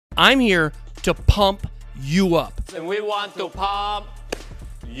I'm here to pump you up. And we want to pump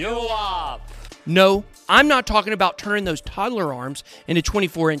you up. No, I'm not talking about turning those toddler arms into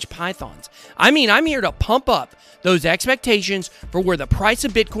 24-inch pythons. I mean, I'm here to pump up those expectations for where the price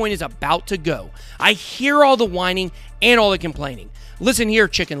of Bitcoin is about to go. I hear all the whining and all the complaining. Listen here,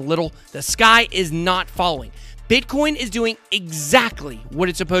 Chicken Little, the sky is not falling. Bitcoin is doing exactly what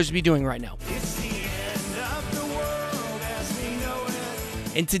it's supposed to be doing right now. It's the end of the world as we know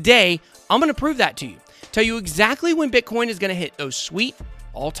it. And today, I'm going to prove that to you. Tell you exactly when Bitcoin is going to hit those sweet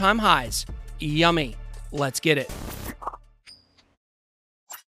all-time highs. Yummy. Let's get it.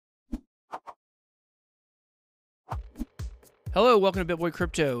 Hello, welcome to BitBoy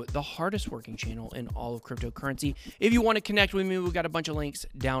Crypto, the hardest working channel in all of cryptocurrency. If you want to connect with me, we've got a bunch of links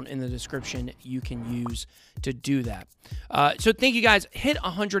down in the description you can use to do that. So thank you guys. Hit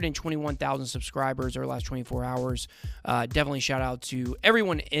 121,000 subscribers over the last 24 hours. Definitely shout out to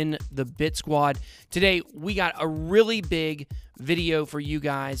everyone in the Bit Squad. Today, we got a really big video for you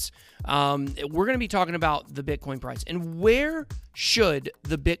guys. We're going to be talking about the Bitcoin price and where should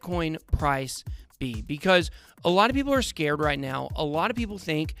the Bitcoin price be, because a lot of people are scared right now. A lot of people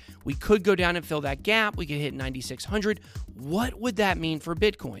think we could go down and fill that gap. We could hit 9,600. What would that mean for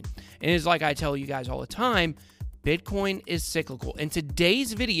Bitcoin? And it's like I tell you guys all the time, Bitcoin is cyclical. In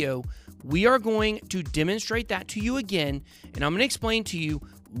today's video, we are going to demonstrate that to you again, and I'm going to explain to you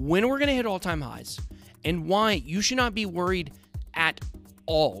when we're going to hit all-time highs and why you should not be worried at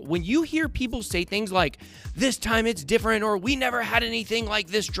all. When you hear people say things like, this time it's different, or we never had anything like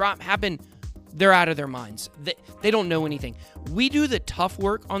this drop happen, they're out of their minds. They don't know anything. We do the tough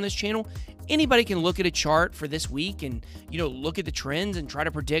work on this channel. Anybody can look at a chart for this week and, look at the trends and try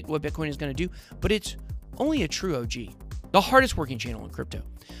to predict what Bitcoin is going to do, but it's only a true OG, the hardest working channel in crypto,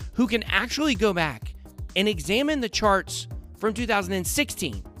 who can actually go back and examine the charts from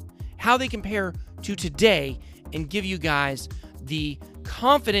 2016, how they compare to today, and give you guys the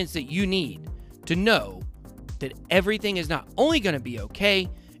confidence that you need to know that everything is not only going to be okay,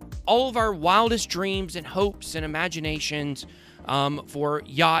 all of our wildest dreams and hopes and imaginations for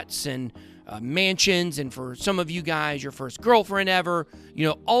yachts and mansions, and for some of you guys, your first girlfriend ever,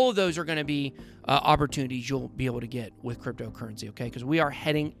 all of those are going to be opportunities you'll be able to get with cryptocurrency, okay? Because we are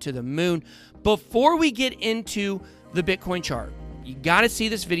heading to the moon. Before we get into the Bitcoin chart, you got to see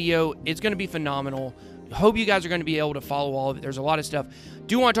this video. It's going to be phenomenal. Hope you guys are going to be able to follow all of it. There's a lot of stuff.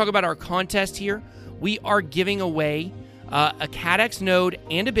 Do want to talk about our contest here. We are giving away a CADX node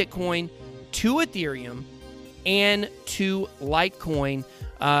and a Bitcoin to Ethereum and to Litecoin.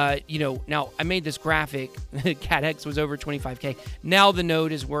 Now I made this graphic. CADX was over 25K. Now the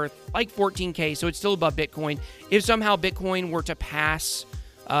node is worth like 14K, so it's still above Bitcoin. If somehow Bitcoin were to pass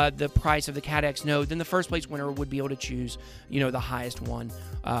the price of the CADX node, then the first place winner would be able to choose, the highest one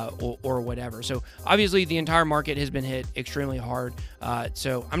or whatever. So obviously the entire market has been hit extremely hard.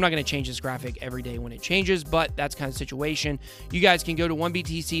 So I'm not going to change this graphic every day when it changes, but that's kind of the situation. You guys can go to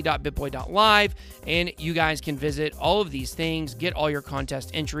 1btc.bitboy.live and you guys can visit all of these things, get all your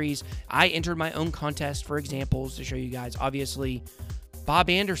contest entries. I entered my own contest for examples to show you guys. Obviously, Bob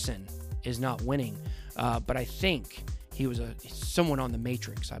Anderson is not winning, but I think he was someone on the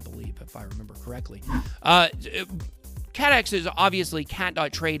Matrix, I believe, if I remember correctly. CADX is obviously,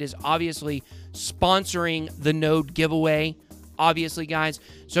 cat.trade is obviously sponsoring the node giveaway, obviously, guys.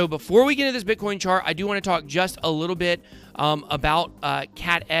 So before we get into this Bitcoin chart, I do want to talk just a little bit about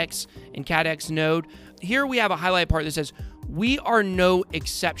CADX and CADX node. Here we have a highlight part that says, we are no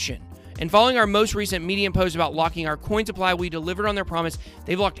exception. And following our most recent Medium post about locking our coin supply, we delivered on their promise.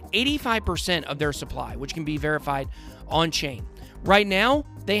 They've locked 85% of their supply, which can be verified on chain. Right now,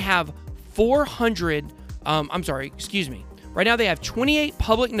 they have 400, Right now, they have 28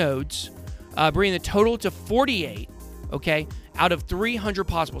 public nodes, bringing the total to 48, okay, out of 300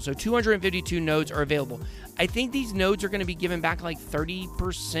 possible. So 252 nodes are available. I think these nodes are going to be given back like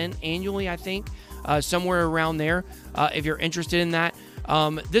 30% annually, I think, somewhere around there, if you're interested in that.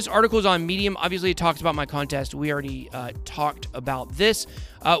 This article is on Medium. Obviously, it talks about my contest. We already talked about this.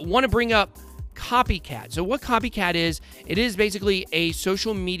 Want to bring up Copycat. So what Copycat is, it is basically a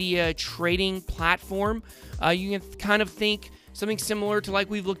social media trading platform. You can kind of think something similar to like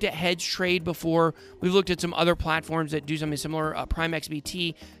we've looked at Hedge Trade before. We've looked at some other platforms that do something similar. Prime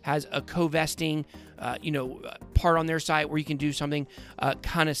XBT has a co-vesting, part on their site where you can do something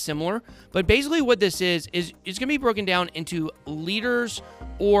kind of similar. But basically what this is it's going to be broken down into leaders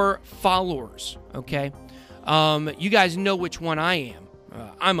or followers, okay? You guys know which one I am.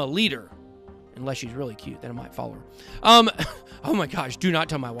 I'm a leader. Unless she's really cute, then I might follow her. Oh my gosh, do not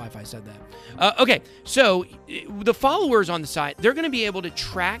tell my wife I said that. Okay, so the followers on the site, they're going to be able to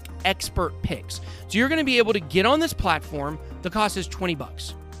track expert picks. So you're going to be able to get on this platform. The cost is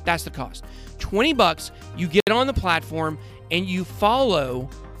 $20. That's the cost. $20, you get on the platform and you follow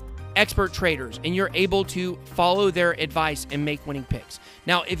expert traders, and you're able to follow their advice and make winning picks.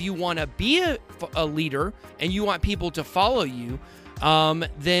 Now, if you want to be a leader and you want people to follow you,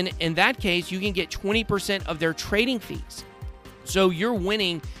 then in that case, you can get 20% of their trading fees. So you're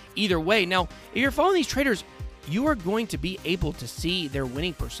winning either way. Now, if you're following these traders, you are going to be able to see their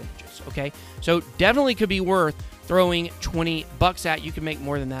winning percentages, okay? So definitely could be worth throwing $20 at. You can make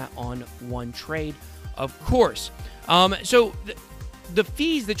more than that on one trade, of course. So the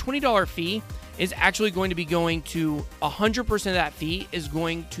fees, the $20 fee is actually going to be going to 100% of that fee is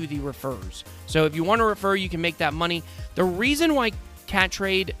going to the referrers. So if you want to refer, you can make that money. The reason why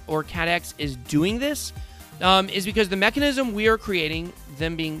CatTrade or CatX is doing this is because the mechanism we are creating,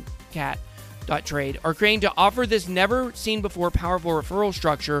 them being Cat.Trade, are creating to offer this never-seen-before powerful referral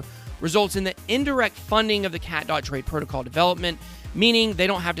structure results in the indirect funding of the Cat.Trade protocol development, meaning they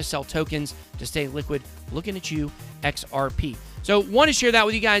don't have to sell tokens to stay liquid. Looking at you, XRP. So want to share that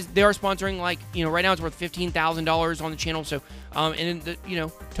with you guys. They are sponsoring, like, right now it's worth $15,000 on the channel. So, and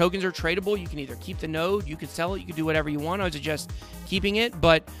the, tokens are tradable. You can either keep the node, you could sell it, you could do whatever you want. I would suggest keeping it,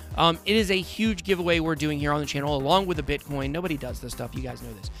 but it is a huge giveaway we're doing here on the channel along with the Bitcoin. Nobody does this stuff. You guys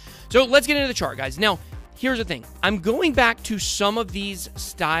know this. So let's get into the chart, guys. Now, here's the thing. I'm going back to some of these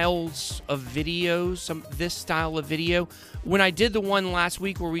styles of videos, this style of video. When I did the one last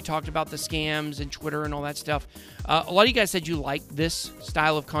week where we talked about the scams and Twitter and all that stuff, a lot of you guys said you like this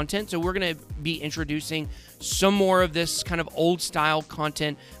style of content, so we're going to be introducing some more of this kind of old style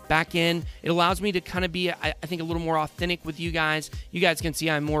content back in. It allows me to kind of be, I think, a little more authentic with you guys. You guys can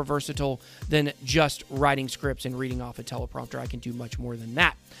see I'm more versatile than just writing scripts and reading off a teleprompter. I can do much more than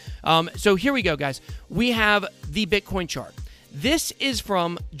that. So here we go, guys. We have the Bitcoin chart. This is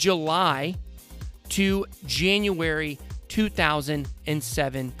from July to January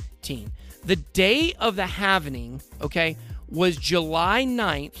 2017. The day of the halving, okay, was July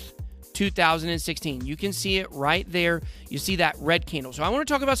 9th, 2016. You can see it right there. You see that red candle. So I want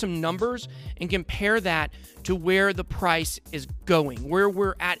to talk about some numbers and compare that to where the price is going, where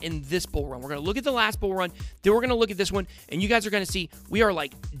we're at in this bull run. We're going to look at the last bull run, then we're going to look at this one, and you guys are going to see we are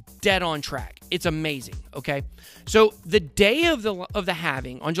like dead on track. It's amazing, okay? So the day of the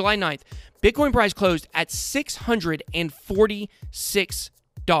halving on July 9th, Bitcoin price closed at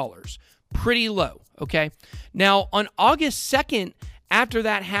 $646. Pretty low, okay? Now, on August 2nd, after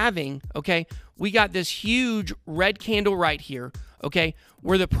that halving, okay, we got this huge red candle right here, okay,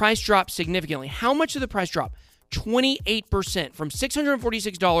 where the price dropped significantly. How much did the price drop? 28%, from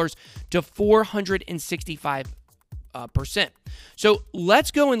 $646 to 465%. So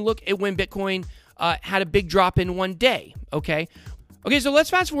let's go and look at when Bitcoin had a big drop in one day, okay? Okay, so let's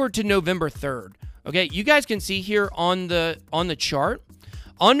fast forward to November 3rd, okay? You guys can see here on the chart,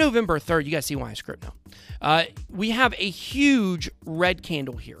 on November 3rd, you guys see why I script now. We have a huge red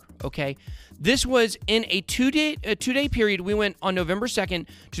candle here, okay? This was in a two-day period. We went on November 2nd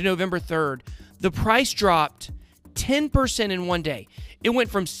to November 3rd. The price dropped 10% in one day. It went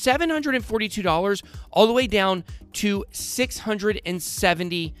from $742 all the way down to $670, an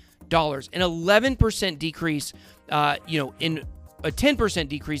 11% decrease, in a 10%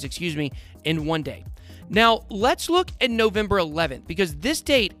 decrease, in one day. Now, let's look at November 11th, because this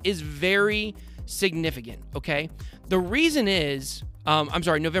date is very significant, okay? The reason is,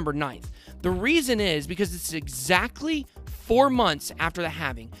 November 9th. The reason is because it's exactly 4 months after the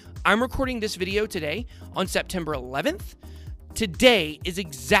halving. I'm recording this video today on September 11th. Today is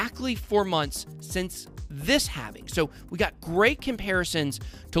exactly 4 months since this halving. So we got great comparisons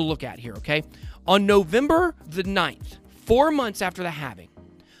to look at here, okay? On November the 9th, 4 months after the halving,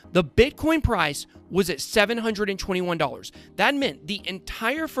 the Bitcoin price was at $721. That meant the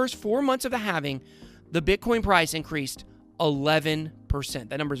entire first 4 months of the halving, the Bitcoin price increased 11%.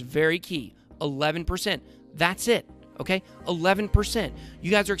 That number is very key. 11%. That's it. Okay? 11%.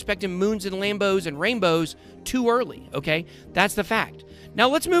 You guys are expecting moons and Lambos and rainbows too early. Okay? That's the fact. Now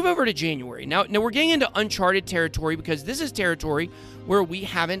let's move over to January. Now we're getting into uncharted territory, because this is territory where we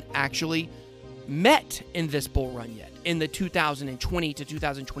haven't actually met in this bull run yet, in the 2020 to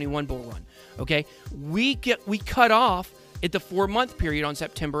 2021 bull run. Okay, we cut off at the 4 month period on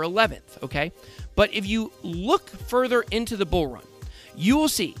September 11th. Okay, but if you look further into the bull run, you will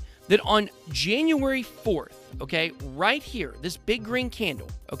see that on January 4th, okay, right here, this big green candle,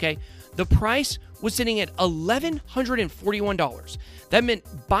 okay, the price was sitting at $1,141. That meant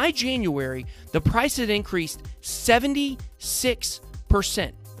by January, the price had increased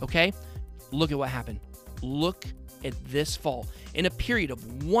 76%, okay? Look at what happened. Look at this fall. In a period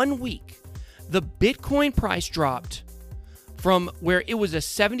of 1 week, the Bitcoin price dropped from where it was a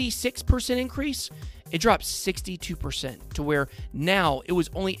 76% increase, it dropped 62% to where now it was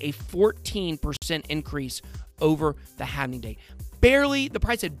only a 14% increase over the halving date. Barely, the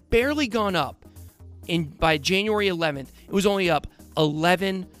price had barely gone up. By January 11th, it was only up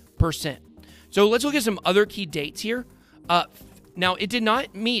 11%. So let's look at some other key dates here. Now, it did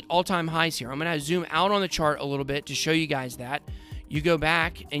not meet all-time highs here. I'm going to zoom out on the chart a little bit to show you guys that. You go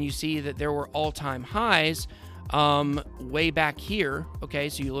back and you see that there were all-time highs way back here. Okay,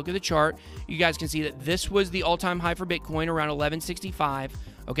 so you look at the chart. You guys can see that this was the all-time high for Bitcoin, around 1165.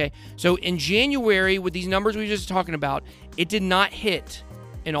 Okay, so in January, with these numbers we were just talking about, it did not hit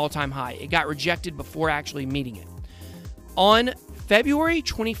an all-time high. It got rejected before actually meeting it. On February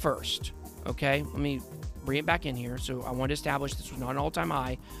 21st, okay, let me bring it back in here. So I want to establish this was not an all-time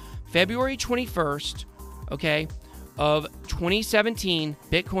high. February 21st, okay, of 2017,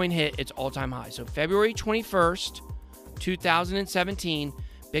 Bitcoin hit its all-time high. So February 21st, 2017,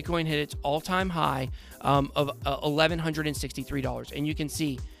 Bitcoin hit its all-time high of $1,163. And you can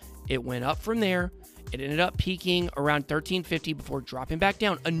see it went up from there. It ended up peaking around $1,350 before dropping back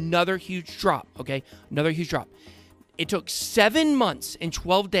down. Another huge drop, okay? Another huge drop. It took 7 months and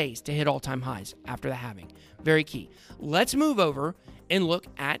 12 days to hit all-time highs after the halving. Very key. Let's move over and look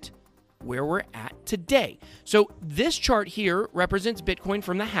at where we're at today. So this chart here represents Bitcoin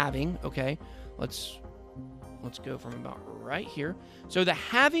from the halving, okay? Let's go from about right here. So the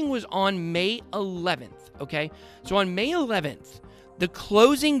halving was on May 11th, okay? So on May 11th, the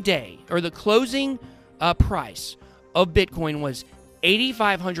closing day, or the closing price of Bitcoin was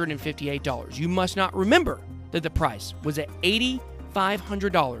 $8,558. You must not remember that the price was at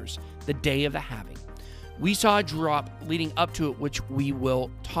 $8,500 the day of the halving. We saw a drop leading up to it, which we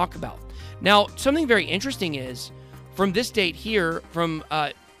will talk about. Now, something very interesting is, from this date here, from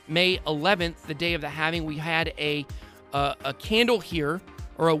May 11th, the day of the halving, we had a candle here,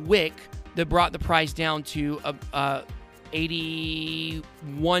 or a wick, that brought the price down to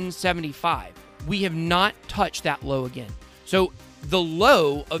 $81.75. We have not touched that low again. So the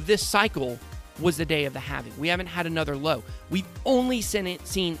low of this cycle was the day of the halving. We haven't had another low. We've only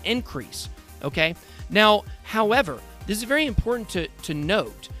seen increase, okay? Now, however, this is very important to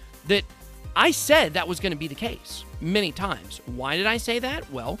note that I said that was going to be the case many times. Why did I say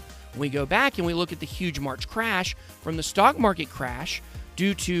that? Well, we go back and we look at the huge March crash from the stock market crash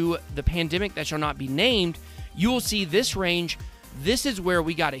due to the pandemic that shall not be named. You will see this range. This is where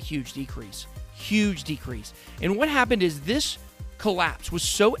we got a huge decrease. Huge decrease. And what happened is this collapse was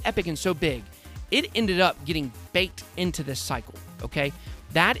so epic and so big, it ended up getting baked into this cycle, okay?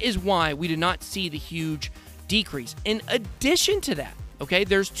 That is why we did not see the huge decrease. In addition to that, okay,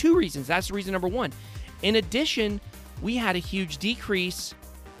 there's two reasons. That's reason number one. In addition, we had a huge decrease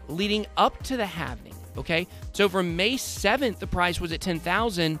leading up to the halving, okay? So from May 7th, the price was at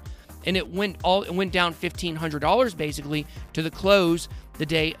 $10,000, and it went down $1,500 basically to the close the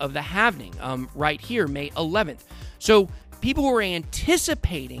day of the halving, right here, May 11th. So people were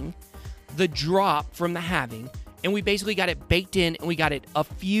anticipating the drop from the halving, and we basically got it baked in, and we got it a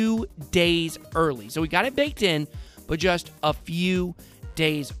few days early. So we got it baked in, but just a few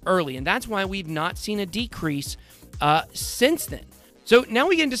days early, and that's why we've not seen a decrease since then. So now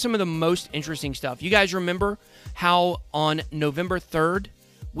we get into some of the most interesting stuff. You guys remember how on November 3rd,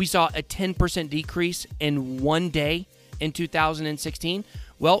 we saw a 10% decrease in 1 day in 2016?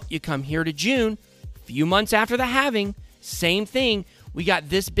 Well, you come here to June, a few months after the halving, same thing. We got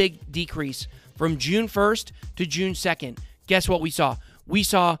this big decrease from June 1st to June 2nd. Guess what we saw? We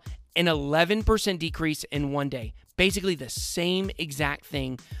saw an 11% decrease in 1 day. Basically the same exact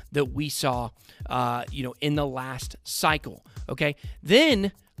thing that we saw, in the last cycle. Okay,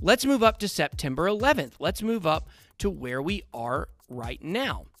 then let's move up to September 11th. Let's move up to where we are right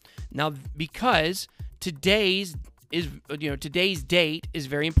now. Now, because today's date is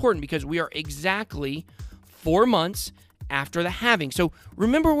very important, because we are exactly 4 months after the halving. So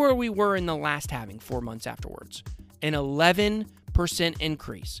remember where we were in the last halving 4 months afterwards, an 11%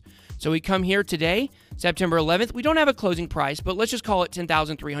 increase. So we come here today, September 11th. We don't have a closing price, but let's just call it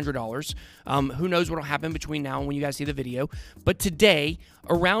 $10,300. Who knows what will happen between now and when you guys see the video. But today,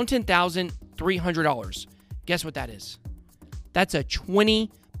 around $10,300. Guess what that is? That's a 20%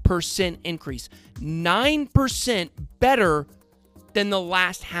 increase. 9% better than the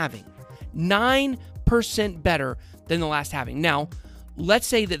last halving. 9% 12% better than the last halving. Now, let's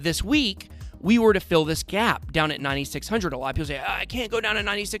say that this week we were to fill this gap down at 9,600. A lot of people say, I can't go down to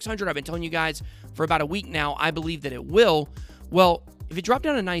 9,600. I've been telling you guys for about a week now, I believe that it will. Well, if it dropped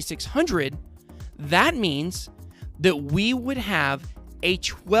down to 9,600, that means that we would have a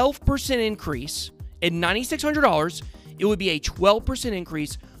 12% increase at $9,600. It would be a 12%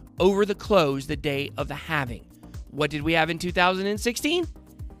 increase over the close the day of the halving. What did we have in 2016?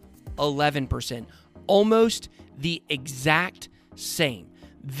 11%. Almost the exact same.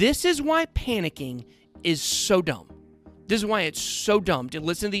 This is why panicking is so dumb. This is why it's so dumb to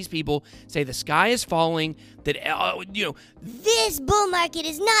listen to these people say the sky is falling, that, This bull market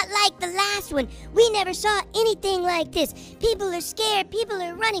is not like the last one. We never saw anything like this. People are scared. People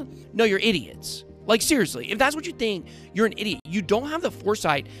are running. No, you're idiots. Like, seriously, if that's what you think, you're an idiot. You don't have the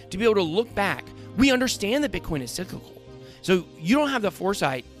foresight to be able to look back. We understand that Bitcoin is cyclical. So you don't have the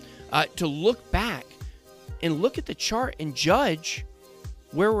foresight to look back and look at the chart and judge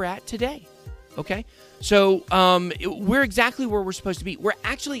where we're at today. Okay? So we're exactly where we're supposed to be. We're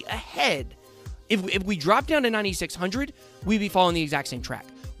actually ahead. If we drop down to 9,600, we'd be following the exact same track.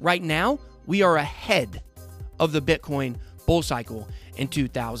 Right now, we are ahead of the Bitcoin bull cycle in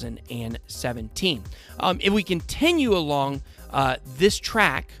 2017. If we continue along this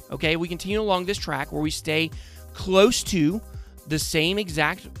track, okay, we continue along this track where we stay close to the same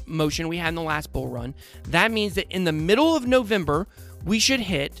exact motion we had in the last bull run, that means that in the middle of November, we should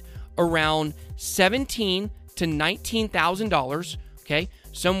hit around $17,000 to $19,000, okay,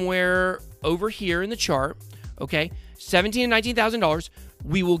 somewhere over here in the chart, okay, $17,000 to $19,000.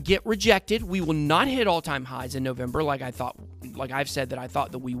 We will get rejected. We will not hit all-time highs in November like I've said that I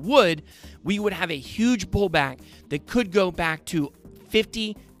thought that we would. We would have a huge pullback that could go back to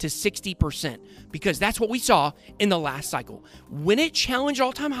 50 to 60%, because that's what we saw in the last cycle. When it challenged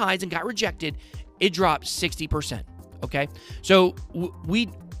all-time highs and got rejected, it dropped 60%, okay? So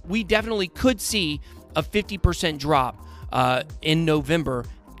we definitely could see a 50% drop in November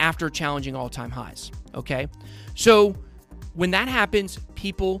after challenging all-time highs, okay? So when that happens,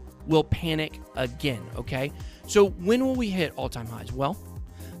 people will panic again, okay? So when will we hit all-time highs? Well,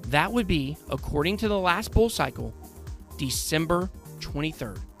 that would be, according to the last bull cycle, December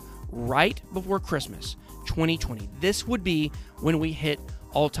 23rd, right before Christmas 2020. This would be when we hit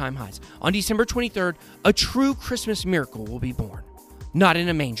all-time highs. On December 23rd, a true Christmas miracle will be born. Not in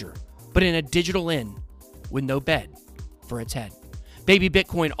a manger, but in a digital inn with no bed for its head. Baby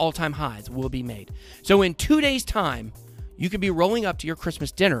Bitcoin all-time highs will be made. So in 2 days' time, you could be rolling up to your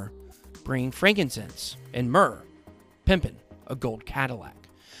Christmas dinner, bringing frankincense and myrrh, pimping a gold Cadillac.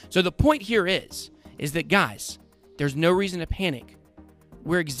 So the point here is that, guys, there's no reason to panic.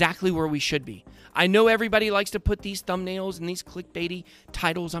 We're exactly where we should be. I know everybody likes to put these thumbnails and these clickbaity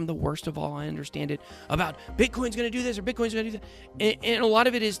titles, I'm the worst of all, I understand it, about Bitcoin's going to do this or Bitcoin's going to do that. And a lot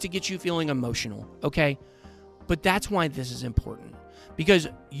of it is to get you feeling emotional, okay? But that's why this is important. Because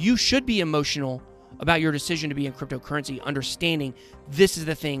you should be emotional about your decision to be in cryptocurrency, understanding this is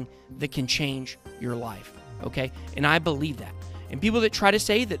the thing that can change your life, okay? And I believe that. And people that try to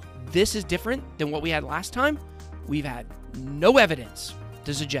say that this is different than what we had last time, we've had no evidence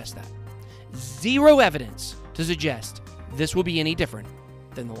to suggest that. Zero evidence to suggest this will be any different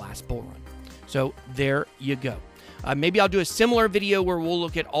than the last bull run. So there you go. Maybe I'll do a similar video where we'll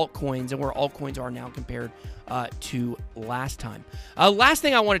look at altcoins and where altcoins are now compared to last time. Last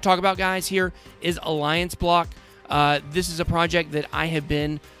thing I want to talk about, guys, here is Alliance Block. This is a project that I have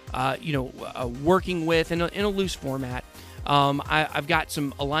been, working with in a loose format. I've got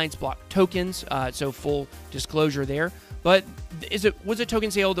some Alliance Block tokens, so full disclosure there. But was a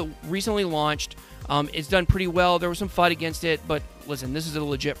token sale that recently launched. It's done pretty well. There was some FUD against it, but listen, this is a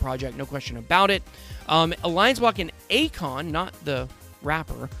legit project, no question about it. Alliance Block and Akon, not the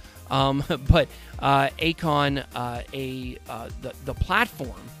rapper, but Akon, the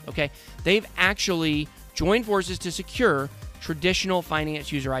platform, okay? They've actually joined forces to secure traditional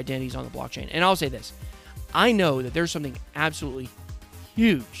finance user identities on the blockchain. And I'll say this. I know that there's something absolutely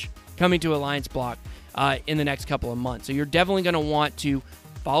huge coming to Alliance Block in the next couple of months. So you're definitely going to want to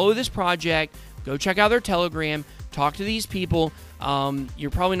follow this project, go check out their Telegram, talk to these people.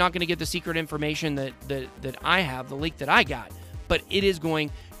 You're probably not going to get the secret information that I have, the leak that I got, but it is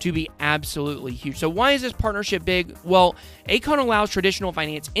going to be absolutely huge. So why is this partnership big? Well, Akon allows traditional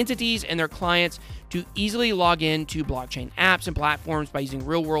finance entities and their clients to easily log in to blockchain apps and platforms by using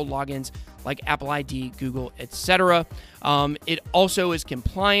real-world logins like Apple ID, Google, etc. It also is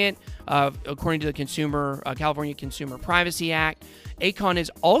compliant according to the California Consumer Privacy Act. Akon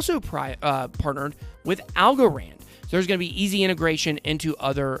is also partnered with Algorand. So there's going to be easy integration into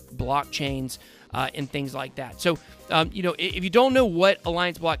other blockchains. and things like that. So, you know, if you don't know what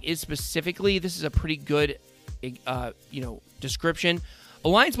Alliance Block is specifically, this is a pretty good, you know, description.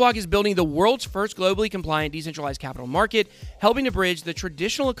 Alliance Block is building the world's first globally compliant decentralized capital market, helping to bridge the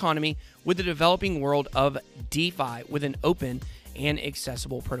traditional economy with the developing world of DeFi with an open and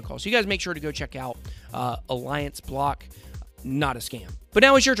accessible protocol. So you guys make sure to go check out Alliance Block. Not a scam. But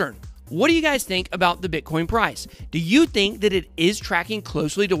now it's your turn. What do you guys think about the Bitcoin price? Do you think that it is tracking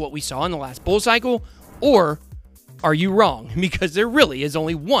closely to what we saw in the last bull cycle? Or are you wrong? Because there really is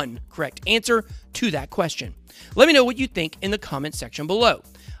only one correct answer to that question. Let me know what you think in the comment section below.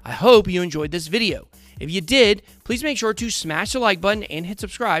 I hope you enjoyed this video. If you did, please make sure to smash the like button and hit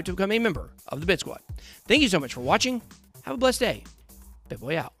subscribe to become a member of the Bit Squad. Thank you so much for watching. Have a blessed day.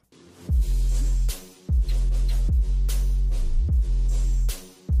 BitBoy out.